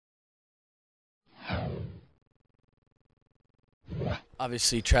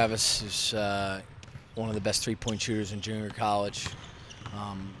Obviously, Travis is one of the best three-point shooters in junior college.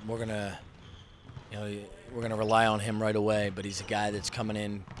 We're gonna, we're gonna rely on him right away. But he's a guy that's coming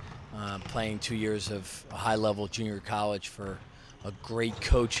in, playing 2 years of a high-level junior college for a great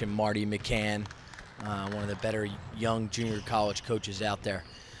coach in Marty McCann, one of the better young junior college coaches out there.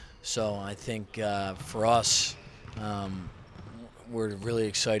 So I think for us, we're really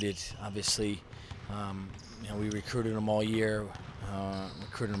excited. Obviously, we recruited him all year.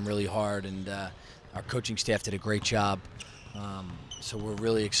 Recruited him really hard, and our coaching staff did a great job. So we're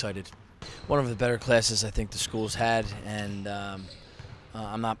really excited. One of the better classes I think the school's had, and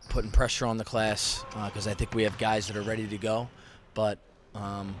I'm not putting pressure on the class because I think we have guys that are ready to go. But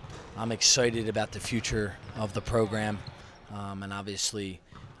I'm excited about the future of the program, and obviously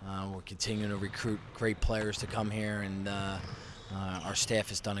we're continuing to recruit great players to come here, and our staff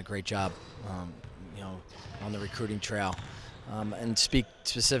has done a great job, on the recruiting trail. And speak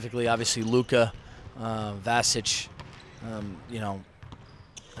specifically, obviously, Luka Vasic,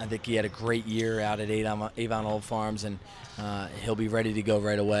 I think he had a great year out at Avon Old Farms, and he'll be ready to go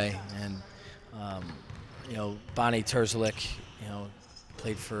right away. And, Bonnie Terzelik,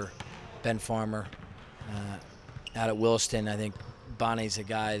 played for Ben Farmer out at Williston. I think Bonnie's a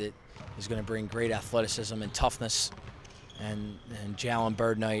guy that is going to bring great athleticism and toughness. And Jalen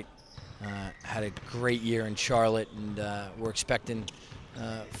Birdnight had a great year in Charlotte, and we're expecting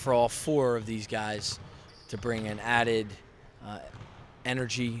for all four of these guys to bring an added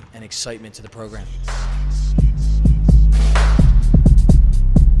energy and excitement to the program.